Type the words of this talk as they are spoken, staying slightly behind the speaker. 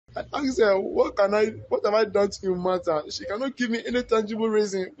Ask her, what have I done to you, matter? She cannot give me any tangible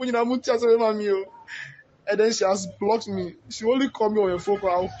reason. When you know, and then she has blocked me. She only call me on a phone call,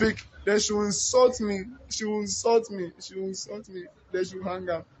 I'll pick. Then she will insult me. She will insult me. She will insult me. Then she will hang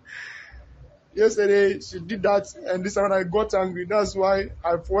up. Yesterday, she did that, and this time I got angry. That's why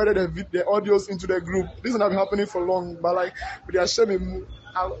I forwarded the audios into the group. This has been happening for long, but like, with their shame,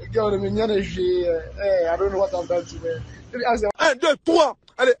 I don't know what I've done to them. Let me ask them. 1, 2, 3.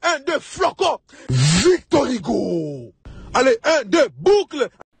 Allez, 1, 2, flocon. Victory go. Allez, 1, 2, boucle.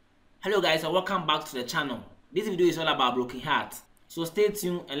 Hello guys, and welcome back to the channel. This video is all about broken hearts. So stay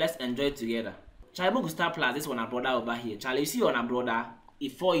tuned and let's enjoy it together. Charlie Book Star Plus, this one our brother over here. Charlie, you see on our brother, he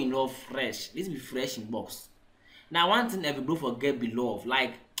fall in love fresh. This be fresh in box. Now one thing every bro forget be love.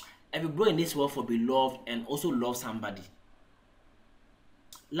 Like every bro in this world for be loved and also love somebody.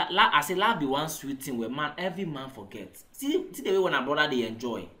 I say love be one sweet thing where man every man forgets. See the way when our brother they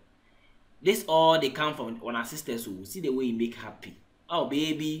enjoy. This all they come from when our sisters who see the way he make happy. Oh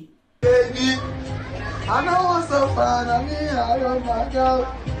baby. Baby, I know what's so fun. I mean, I don't back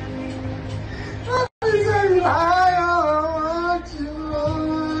out. I want you.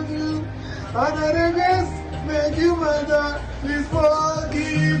 Under the grace, make you mother. Please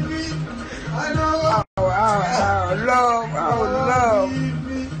forgive me. I know. Love.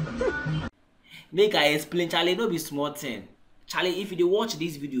 Make I explain, Charlie. No be small thing. Charlie, if you watch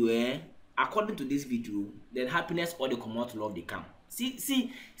this video, according to this video, then happiness or the come out love they come.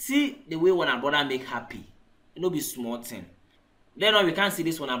 See the way when our brother make happy. It no be small thing. Then we can't see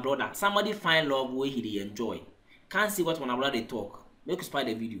this one our brother. Somebody find love where he enjoy. Can't see what one our brother they talk. Make you spy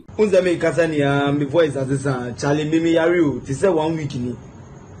the video. Unza me kasani my voice as Charlie me yari o. Ti say 1 week ni.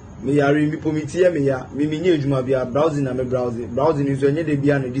 Me yari me pomiti me ya. Me nye adwuma bia browsing na me browsing. Browsing is when dey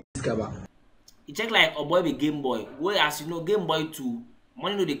bia na discover. You check like a boy be Game Boy. Where as you know Game Boy 2,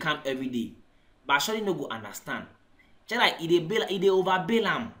 money no they come every day. But surely no go understand. Check like they over bail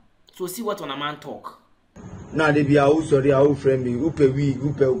am. So see what on a man talk. Now they be our sorry our friend me who pay we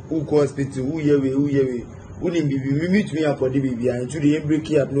who hospital who ye we who me meet me for the baby and to the break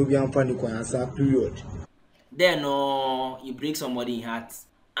here no be am find the answer period. Then no you break somebody in heart.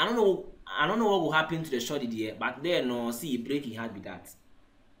 I don't know what will happen to the shorty there, but then no see you break in heart with that.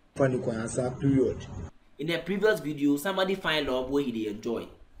 Find the answer period. In the previous video, somebody find love where he enjoy.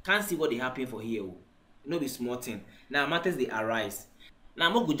 Can't see what they happen for here. No be small thing. Now matters they arise. Now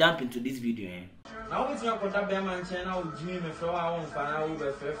I'm going to jump into this video. Now we talk about that man channel Jimmy me for our own fan I will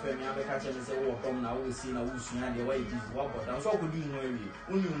be fair me I catch and say oh come now we see now we see the way it is what but I'm so good you know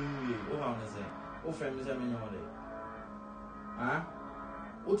we only oh how say oh friend me say me know there ah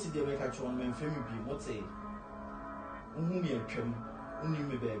what's the make catch on men femi bi what say me atwam uni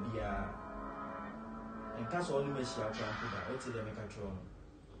me baby ah and case only me share plan what's the make catch on.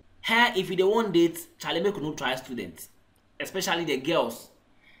 Hey, if you don't want date, Charlie make no try students, especially the girls.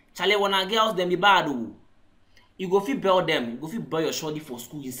 Charlie, when our girls them be bad, you go fit bail them, you go fit bail your shorty for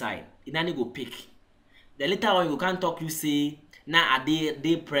school inside. You then go pick. Then later on you can't talk. You say, now are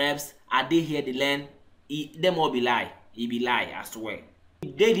they preps? Are they here to learn? Them all be lie. He be lie, I swear.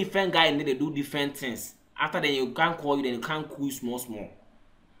 They different guys and they do different things. After then you can't call you, then you can't cool you small.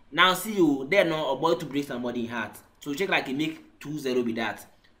 Now see you, they're not a boy to break somebody in heart. So check like he make 2-0 be that.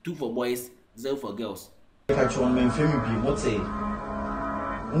 2 for boys, 0 for girls. Catch on men femi bi what say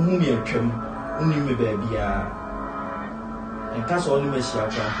me atwam me baby ah and case only me share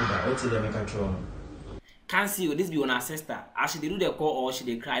plan what's the make catch on. Can't see you, this be on our sister. As she do the call or she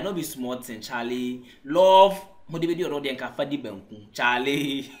they cry, no be smart thing, Charlie. Love motivate already and kafadi benku,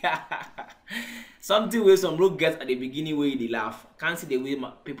 Charlie. Something where some road gets at the beginning where they laugh. Can't see the way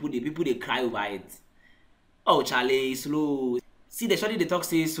people they cry over it. Oh Charlie, slow. See the shorty they talk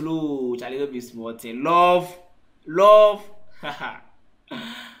say slow, Charlie don't be smart thing. Love. Haha.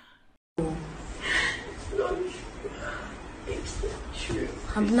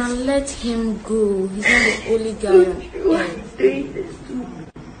 I'm not let him go. He's not the only guy.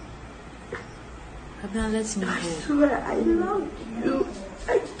 I'm not let him go. I swear I love you.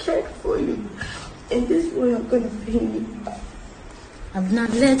 I care for you. And this way I'm gonna pay you. I'm not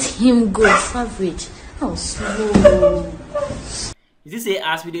let him go. Savage. Oh, slow. You say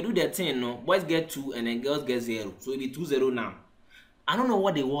as we they do their thing, no boys get 2 and then girls get 0. So it be 2-0 now. I don't know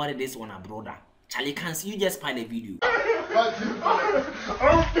what they wanted this on our brother. Charlie can't see you just find the video. Now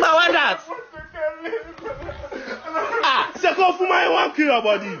what that? Ah, c'est quoi for my one kill your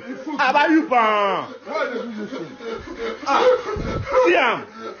body? About you pan. See him.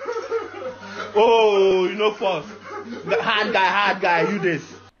 Oh, you know first. The hard guy, you this.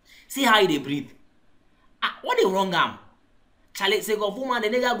 See how they breathe. Ah, what they wrong am? Charlie, say of woman, the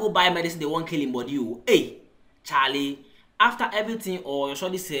nigga go buy medicine, they won't kill him body. You. Hey, Charlie, after everything or your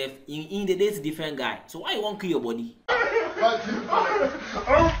shorty self, in the date different guy. So why you won't kill your body? Now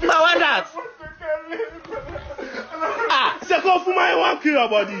what that? Second woman, you won't kill your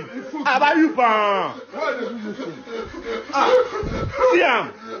body. How about you, pan? See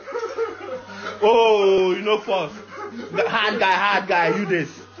him. Oh, you know first. The hard guy, you this.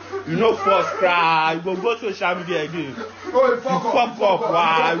 You know first cry. You go social media again. You fuck up.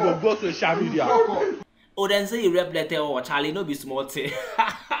 Wow, you go social media. Oh, then say you rep letter or Charlie, no be small thing.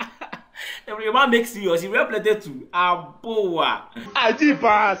 Your man makes serious. You rep letter too. Boa. I see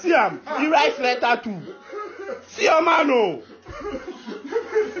him. He writes letter too. See your man, no.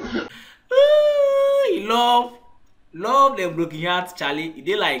 He love them broken heart, Charlie.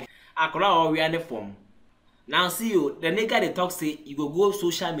 They like Akora or we are in the form. Now see you, the nigga they talk say you go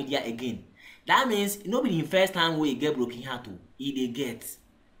social media again. That means it no be the first time where you get broken heart to they get.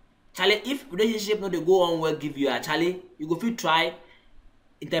 Charlie, if relationship no they go on well give you a Charlie, you go feel try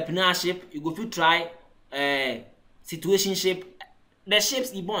entrepreneurship, you go feel try situationship. The shapes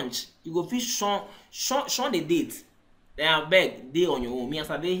the bunch. You go feel show the date. Then I beg day on your own. Me as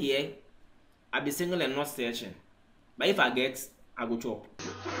I dey here, I be single and not searching. But if I get, I go chop.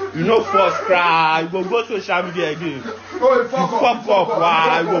 You know first cry, you go social media again. You fuck up,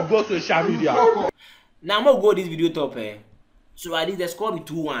 wow, you go social media. Now I'm gonna go this video top So I did the score be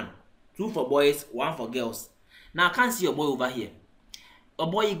 2-1. 2 for boys, 1 for girls. Now I can't see your boy over here. A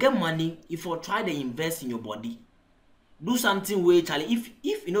boy, you get money if you try to invest in your body. Do something where Charlie,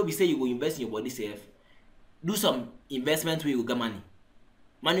 if you know be say you go invest in your body self, do some investment where you go get money.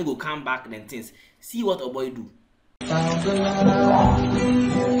 Money go come back then things. See what a boy do.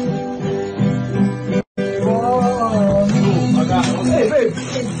 Hey, babe.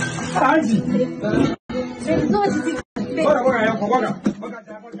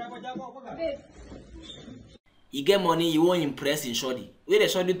 You get money, you won't impress in shorty. Where the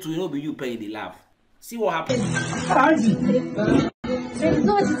shorty to, you know, be you paying the laugh. See what happens.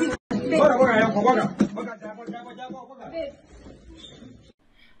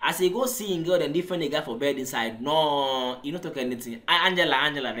 As you go seeing girl and different nigga for bed inside, no, you don't talk anything.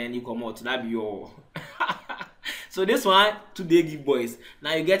 Angela, then you come out. That be your. So this one, 2 big give boys.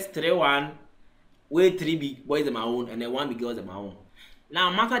 Now you get 3-1, where 3 big boys are my own, and then 1 big girls are my own.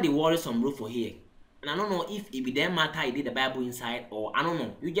 Now matter the worry some roof for here. And I don't know if it be them matter he did the Bible inside, or I don't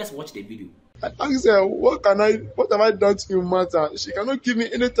know. You just watch the video. I asked her, what have I done to you, matter? She cannot give me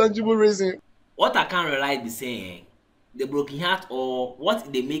any tangible reason. What I can't realize be saying, the broken heart or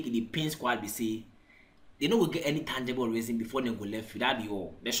what they make in the pain squad be say, they no go get any tangible reason before they go left you. That be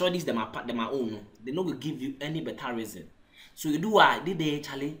all. The shorties them are own. They no go give you any better reason. So you do what did they,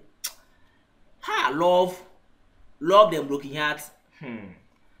 Charlie? Love them broken hearts.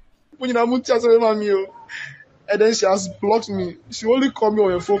 When you and then she has blocked me. She only call me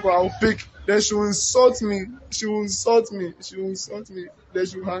on your phone call, I'll pick. Then she will insult me. Then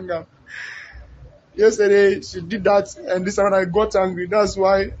she will hang up. Yesterday she did that, and this time I got angry. That's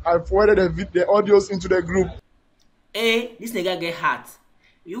why I forwarded the audios into the group. Hey, this nigga get hurt.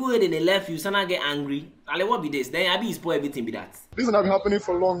 You wait in the left, you son get angry. Ale, what be this? Then I be spoil everything be that. This has been happening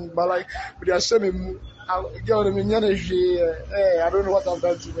for long, but like with their shame, I don't know what I've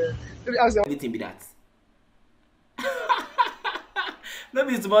done to them. Everything be that. No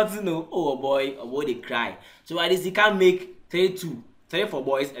be smart to know. Oh boy, they cry. So at least you can make 3-2. 3 for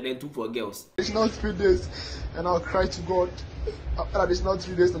boys and then 2 for girls. Additional 3 days and I'll cry to God. After additional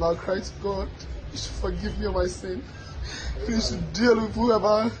 3 days and I'll cry to God. You should forgive me of my sin. Please should deal with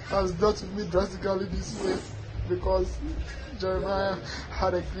whoever has dealt with me drastically this way. Because Jeremiah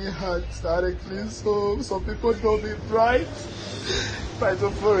had a clean heart, had a clean soul. Some people don't be bright. Try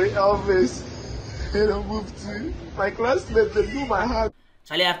to follow Elvis. They don't move to my classmates, they do my heart.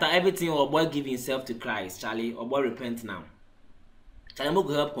 Charlie, after everything, our boy give himself to Christ. Charlie, our boy repent now. Charlie,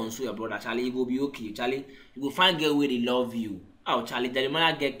 go help console your brother. Charlie, you go be okay. Charlie, you go find girl where they love you. Oh, Charlie,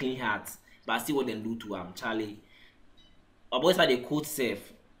 Jeremiah get clean hearts, but see what they do to him. Charlie, our boys like the quote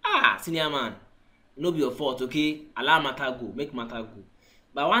safe. Senior man, no be your fault, okay? Allow matter go, make matter go.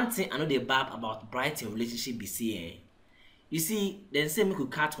 But one thing I know the bad about bright in relationship be saying. You see, then say we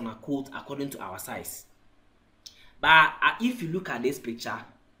could cut on a coat according to our size. But if you look at this picture,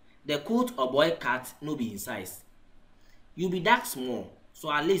 the coat or boy cut no be in size. You be dark small,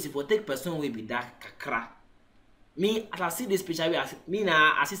 so at least if you take person will be dark kakra. Me, as I see this picture, me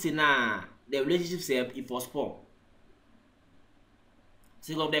na as I say na the relationship self it was poor.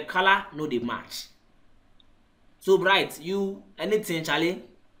 So of the color no they match. So bright, you anything Charlie,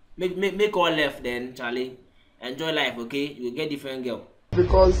 make all left then Charlie. Enjoy life, okay? You will get different girl.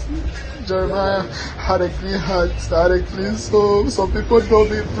 Because Jeremiah had a clean heart, had a clean soul. Some people don't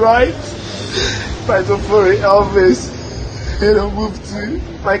be bright. Try to follow Elvis. They don't move to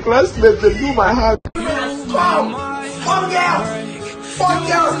my classmates, they do my heart. Come girls! Fuck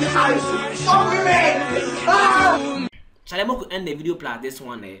girls, guys! Fuck women! Charlie, I could end the video plus this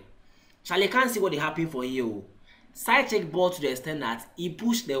one there. Charlie can't see what happened for you. Side check ball to the extent that he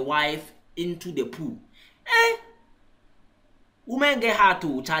pushed the wife into the pool. Women get hard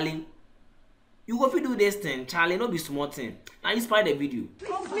too, Charlie. You go fit do this thing, Charlie, no be small thing. Now you spy the video.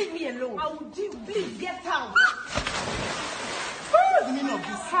 Please leave me alone. I will do. Please get out. What's the meaning of this?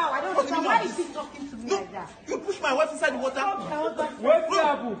 How? I don't know. Why is he talking to me like that? You push my wife inside the water. What's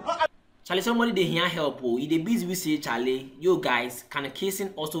happening? Charlie, somebody they hear help. Oh, they busy with say, Charlie, yo guys, can a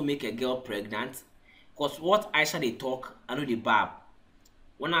kissing also make a girl pregnant? Cause what Aisha they talk, I know the bab.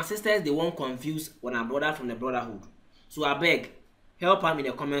 When our sisters they won't confuse when our brother from the brotherhood. So I beg, help them in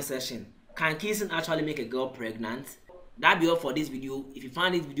the comment section. Can kissing actually make a girl pregnant? That be all for this video. If you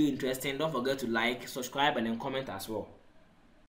find this video interesting, don't forget to like, subscribe, and then comment as well.